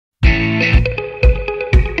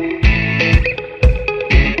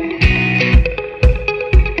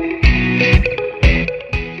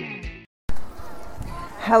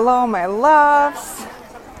Hello, my loves.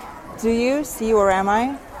 Do you see where am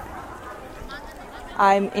I?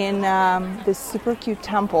 I'm in this super cute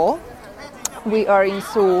temple. We are in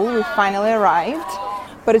Seoul. We finally arrived,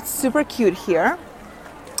 but it's super cute here,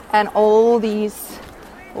 and all these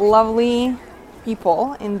lovely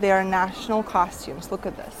people in their national costumes. Look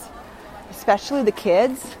at this. Especially the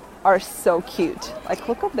kids are so cute. Like,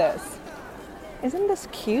 look at this. Isn't this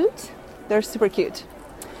cute? They're super cute.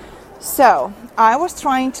 So I was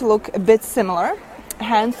trying to look a bit similar,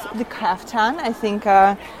 hence the kaftan. I think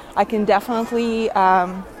I can definitely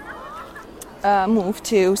move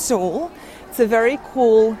to Seoul. It's a very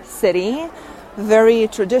cool city, very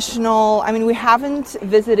traditional. I mean, we haven't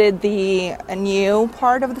visited the new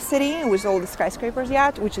part of the city with all the skyscrapers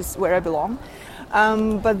yet, which is where I belong.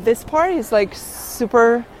 But this part is like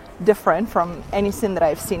super different from anything that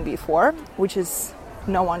I've seen before, which is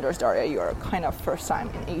no wonders, Daria, you're kind of first time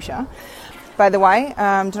in Asia. By the way,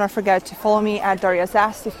 do not forget to follow me at Daria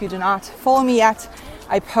Zast. If you do not follow me yet,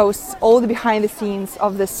 I post all the behind the scenes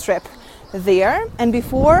of this trip there. And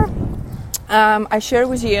before I share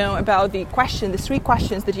with you about the three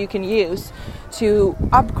questions that you can use to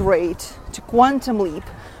upgrade, to quantum leap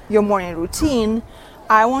your morning routine,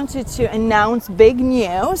 I wanted to announce big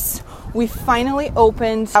news. We finally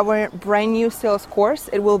opened our brand new sales course.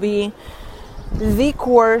 It will be the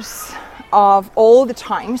course of all the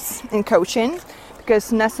times in coaching,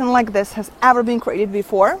 because nothing like this has ever been created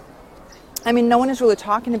before. I mean, no one is really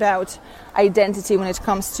talking about identity when it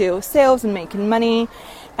comes to sales and making money.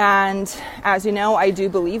 And as you know, I do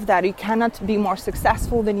believe that you cannot be more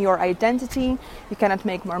successful than your identity. You cannot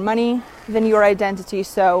make more money than your identity.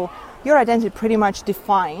 So your identity pretty much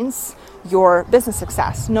defines your business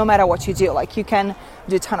success, no matter what you do. Like, you can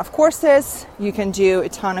do a ton of courses, you can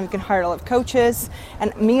hire a lot of coaches.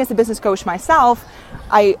 And me as a business coach myself,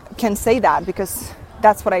 I can say that because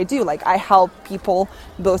that's what I do. Like, I help people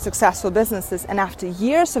build successful businesses. And after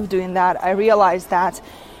years of doing that, I realized that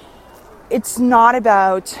it's not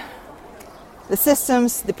about the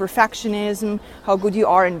systems, the perfectionism, how good you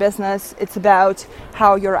are in business. It's about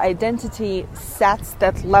how your identity sets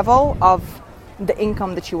that level of the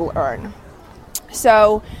income that you will earn.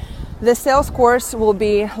 So the sales course will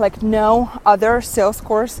be like no other sales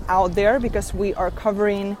course out there, because we are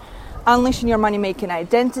covering unleashing your money-making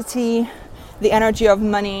identity, the energy of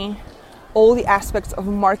money, all the aspects of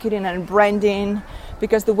marketing and branding,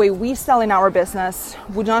 because the way we sell in our business,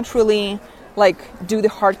 we don't really do the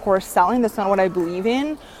hardcore selling. That's not what I believe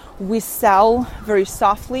in. We sell very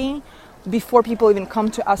softly before people even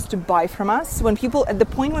come to us to buy from us. At the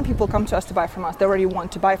point when people come to us to buy from us, they already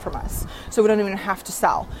want to buy from us. So we don't even have to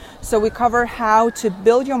sell. So we cover how to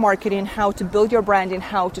build your marketing, how to build your branding,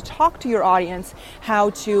 how to talk to your audience,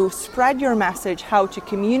 how to spread your message, how to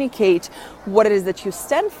communicate what it is that you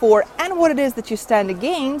stand for and what it is that you stand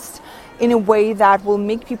against in a way that will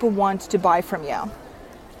make people want to buy from you.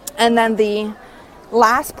 And then the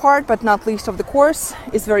last part, but not least of the course,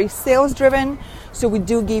 is very sales driven. So we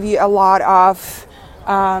do give you a lot of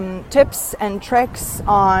tips and tricks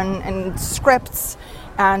and scripts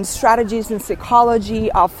and strategies and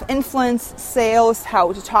psychology of influence sales,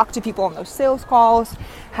 how to talk to people on those sales calls,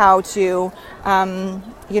 how to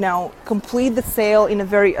complete the sale in a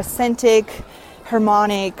very authentic,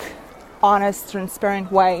 harmonic, honest,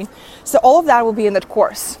 transparent way. So all of that will be in that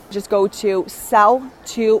course. Just go to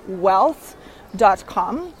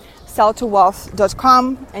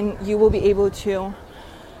selltowealth.com, and you will be able to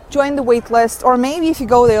join the wait list. Or maybe if you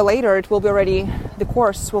go there later, the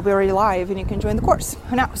course will be already live and you can join the course.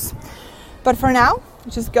 Who knows? But for now,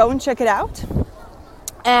 just go and check it out.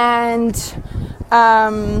 And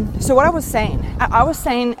so what I was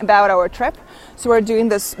saying about our trip. So we're doing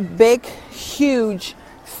this big, huge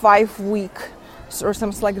 5-week or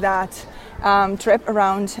something like that trip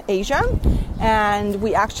around Asia, and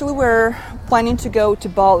we actually were planning to go to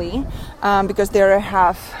Bali because there I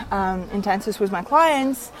have intensives with my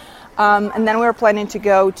clients, and then we were planning to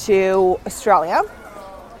go to Australia.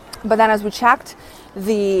 But then as we checked,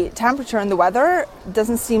 the temperature and the weather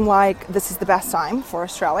doesn't seem like this is the best time for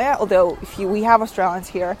Australia. Although we have Australians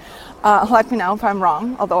here, let me know if I'm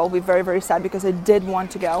wrong. Although I'll be very, very sad because I did want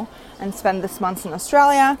to go and spend this month in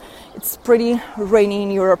Australia. It's pretty rainy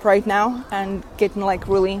in Europe right now and getting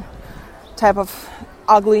really type of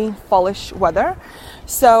ugly, fallish weather.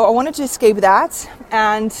 So I wanted to escape that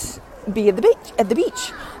and be at the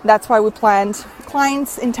beach. That's why we planned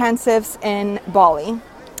clients intensives in Bali.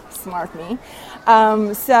 Smart me.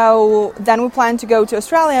 So then we planned to go to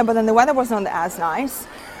Australia, but then the weather was not as nice,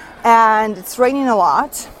 and it's raining a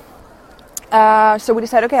lot. So we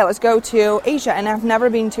decided, okay, let's go to Asia. And I've never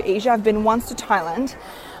been to Asia. I've been once to Thailand.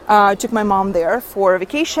 Took my mom there for a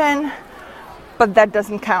vacation, but that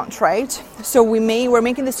doesn't count, right? So we're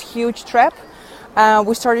making this huge trip.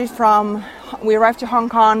 We arrived to Hong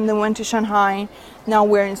Kong, then went to Shanghai. Now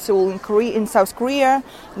we're in Seoul, in South Korea.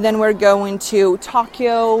 Then we're going to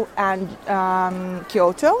Tokyo and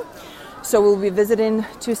Kyoto. So we'll be visiting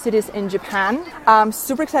 2 cities in Japan. I'm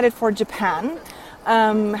super excited for Japan.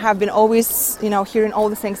 Have been always, hearing all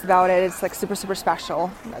the things about it. It's like super, super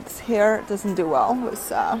special. This hair doesn't do well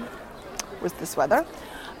with this weather.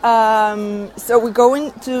 So we're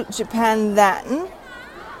going to Japan then.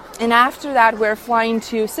 And after that, we're flying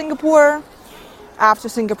to Singapore. After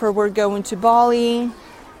Singapore, we're going to Bali.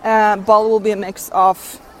 Bali will be a mix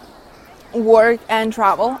of work and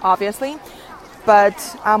travel, obviously.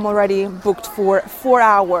 But I'm already booked for a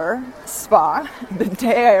 4-hour spa the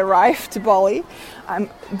day I arrive to Bali. I'm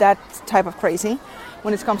that type of crazy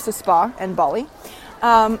when it comes to spa and Bali.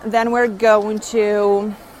 Then we're going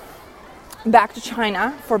back to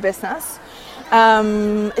China for business.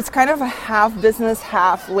 It's kind of a half business,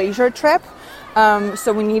 half leisure trip.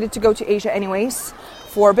 So we needed to go to Asia anyways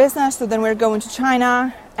for business. So then we're going to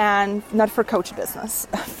China, and not for coach business,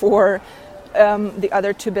 for the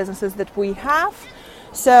other 2 businesses that we have.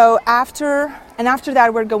 So after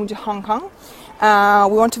that, we're going to Hong Kong.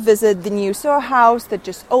 We want to visit the new Soho House that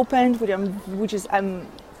just opened, which is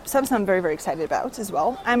something I'm very, very excited about as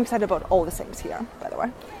well. I'm excited about all the things here, by the way.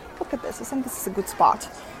 Look at this. I think this is a good spot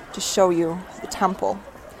to show you the temple.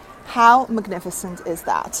 How magnificent is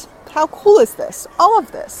that? How cool is this? All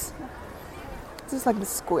of this. This is like the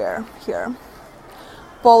square here.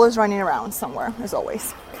 Paul is running around somewhere, as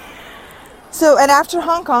always. So, and after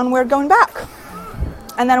Hong Kong, we're going back.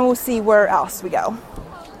 And then we'll see where else we go.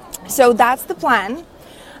 So that's the plan.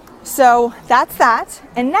 So that's that.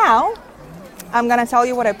 And now I'm going to tell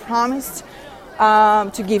you what I promised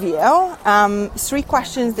to give you. 3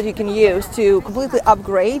 questions that you can use to completely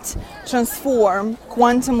upgrade, transform,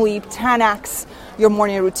 quantum leap, 10x your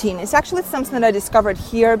morning routine. It's actually something that I discovered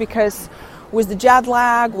here because with the jet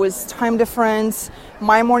lag, with time difference,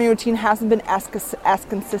 my morning routine hasn't been as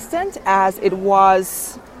consistent as it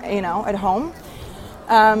was, at home.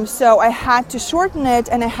 So I had to shorten it,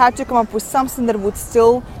 and I had to come up with something that would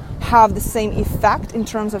still have the same effect in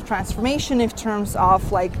terms of transformation, in terms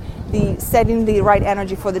of like the setting the right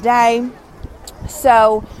energy for the day.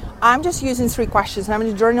 So I'm just using 3 questions. I'm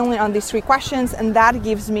just journaling on these 3 questions, and that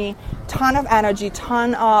gives me ton of energy,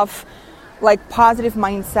 ton of like positive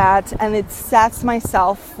mindset, and it sets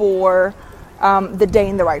myself for the day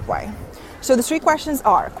in the right way. So the 3 questions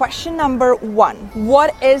are: question number 1,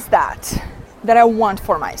 what is that I want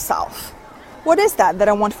for myself? What is that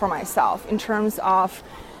I want for myself in terms of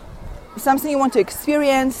something you want to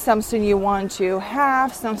experience, something you want to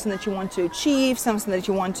have, something that you want to achieve, something that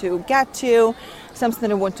you want to get to, something that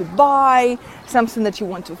you want to buy, something that you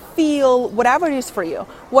want to feel, whatever it is for you.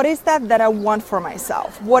 What is that I want for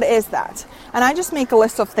myself? What is that? And I just make a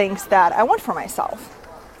list of things that I want for myself.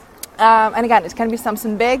 And again, it can be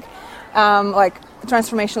something big, like a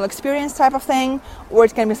transformational experience type of thing, or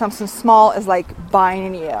it can be something small as like buying a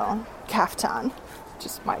new kaftan,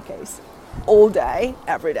 just my case, all day,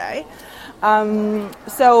 every day.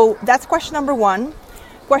 So that's question number 1.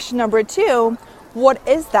 Question number 2, what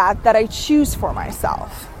is that I choose for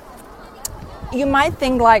myself? You might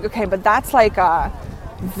think like, okay, but that's like a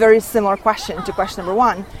very similar question to question number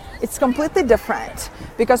 1. It's completely different,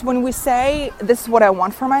 because when we say this is what I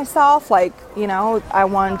want for myself, like, I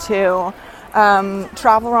want to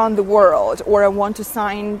travel around the world, or I want to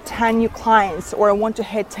sign 10 new clients, or I want to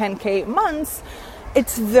hit 10K months,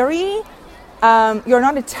 it's very, you're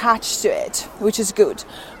not attached to it, which is good.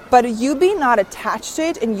 But you being not attached to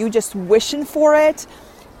it and you just wishing for it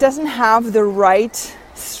doesn't have the right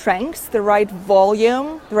strength, the right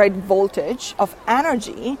volume, the right voltage of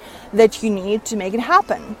energy that you need to make it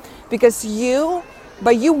happen. Because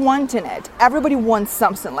by you wanting it, everybody wants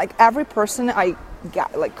something. Like every person I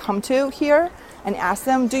come to here and ask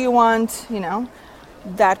them, do you want,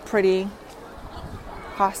 that pretty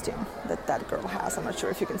costume that girl has? I'm not sure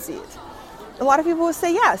if you can see it. A lot of people will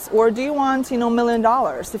say yes. Or do you want, $1 million?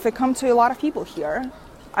 If I come to a lot of people here,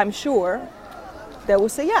 I'm sure they will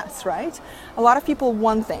say yes, right? A lot of people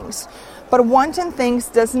want things. But wanting things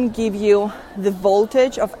doesn't give you the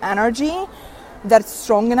voltage of energy that's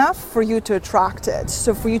strong enough for you to attract it,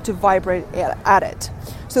 so for you to vibrate at it.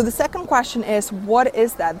 So the second question is, what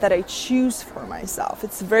is that I choose for myself?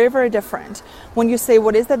 It's very, very different. When you say,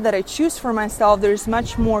 what is that I choose for myself, there's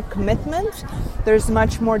much more commitment, there's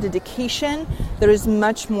much more dedication, there is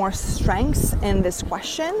much more strength in this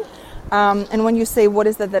question. And when you say, what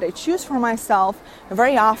is that I choose for myself,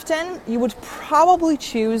 very often you would probably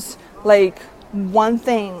choose like one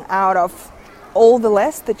thing out of all the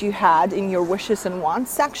list that you had in your wishes and wants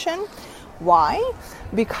section. Why?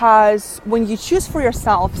 Because when you choose for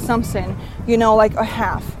yourself something, you know, like I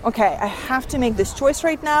have to make this choice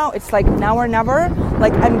right now. It's like now or never,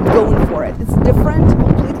 like I'm going for it. It's different,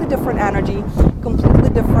 completely different energy, completely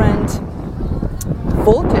different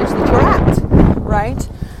voltage that you're at, right?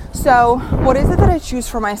 So what is it that I choose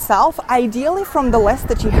for myself? Ideally from the list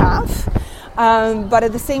that you have. But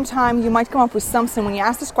at the same time, you might come up with something. When you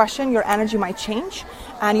ask this question, your energy might change,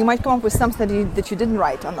 and you might come up with something that you didn't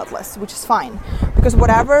write on that list, which is fine. Because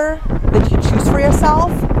whatever that you choose for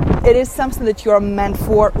yourself, it is something that you're meant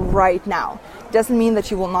for right now. It doesn't mean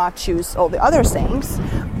that you will not choose all the other things,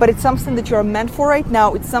 but it's something that you're meant for right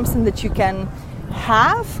now. It's something that you can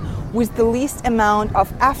have with the least amount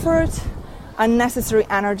of effort, unnecessary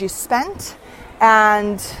energy spent,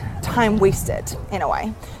 and time wasted in a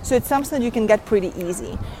way. So it's something that you can get pretty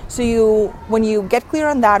easy. So when you get clear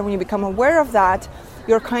on that, when you become aware of that,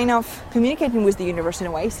 you're kind of communicating with the universe in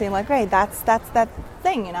a way, saying like, hey, that's that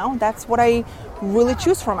thing, you know, that's what I really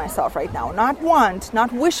choose for myself right now. Not want,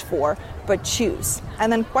 not wish for, but choose.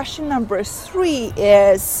 And then question number 3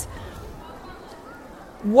 is,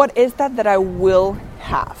 what is that I will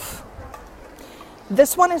have?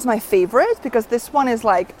 This one is my favorite because this one is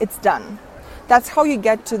like, it's done. That's how you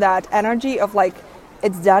get to that energy of like,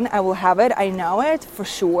 it's done, I will have it, I know it for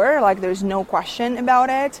sure, like there's no question about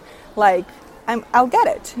it, like I'll get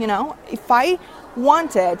it, you know. If I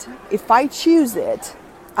want it, if I choose it,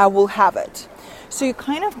 I will have it. So you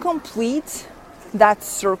kind of complete that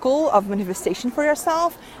circle of manifestation for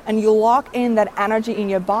yourself, and you lock in that energy in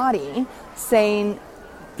your body saying,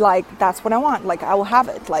 like, that's what I want, like I will have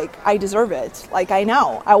it, like I deserve it, like I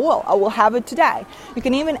know I will have it today. You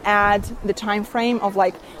can even add the time frame of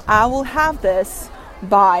like, I will have this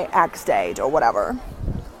by X date or whatever.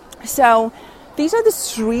 So these are the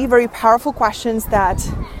 3 very powerful questions that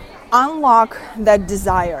unlock that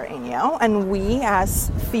desire in you, and we as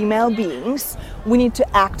female beings, we need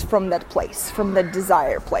to act from that place, from that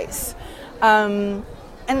desire place. And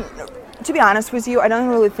to be honest with you, I don't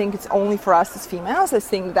really think it's only for us as females. I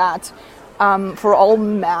think that for all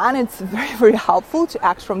men, it's very, very helpful to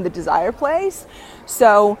act from the desire place.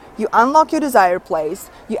 So you unlock your desire place,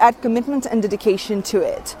 you add commitment and dedication to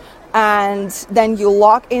it, and then you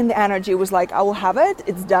lock in the energy with like, I will have it,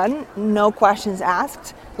 it's done, no questions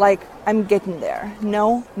asked, like I'm getting there,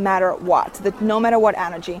 no matter what. That no matter what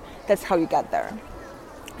energy, that's how you get there.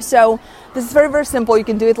 So this is very, very simple. You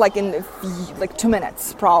can do it like in like 2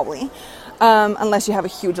 minutes probably, unless you have a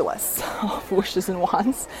huge list of wishes and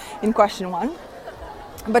wants in question 1.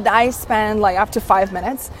 But I spend like up to 5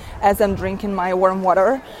 minutes as I'm drinking my warm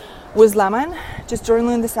water with lemon, just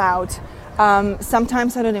journaling this out.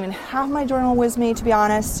 Sometimes I don't even have my journal with me, to be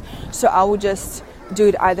honest. So I will just do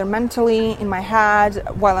it either mentally in my head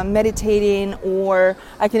while I'm meditating, or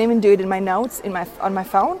I can even do it in my notes on my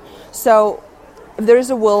phone. So if there is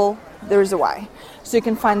a will, there is a way. So you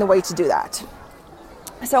can find the way to do that.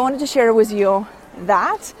 So I wanted to share with you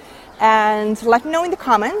that, and let me know in the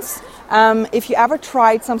comments if you ever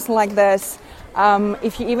tried something like this.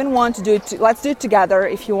 If you even want to do it, let's do it together.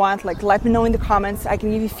 If you want, like, let me know in the comments. I can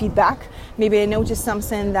give you feedback. Maybe I noticed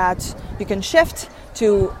something that you can shift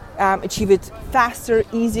to achieve it faster,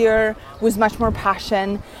 easier, with much more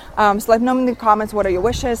passion. So let me know in the comments, what are your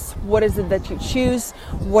wishes? What is it that you choose?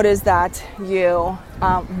 What is that you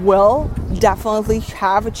will definitely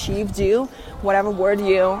have, achieve, do, whatever word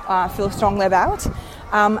you feel strongly about.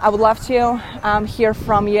 I would love to hear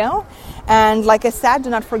from you. And like I said, do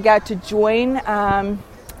not forget to join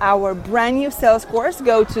our brand new sales course.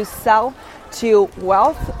 Go to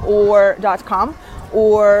selltowealth.com,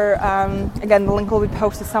 or again, the link will be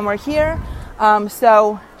posted somewhere here.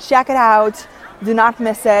 So check it out. Do not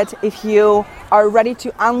miss it. If you are ready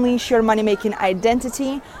to unleash your money-making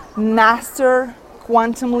identity, master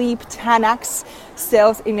Quantum Leap 10x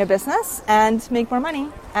sales in your business, and make more money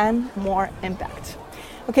and more impact.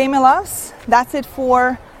 Okay, my loves, that's it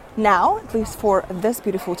for now, at least for this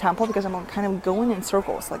beautiful temple, because I'm kind of going in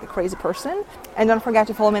circles like a crazy person. And don't forget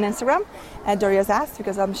to follow me on Instagram at Doria's Ask,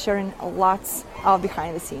 because I'm sharing lots of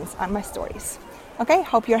behind the scenes on my stories. Okay,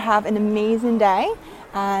 hope you have an amazing day,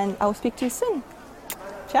 and I will speak to you soon.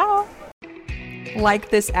 Ciao. like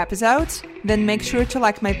this episode, then make sure to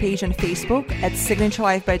like my page on Facebook at Signature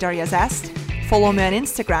Life by Daria Zest, follow me on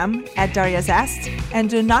Instagram at Daria Zest, and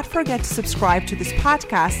do not forget to subscribe to this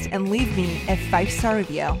podcast and leave me a 5-star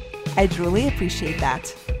review. I'd really appreciate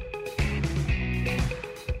that.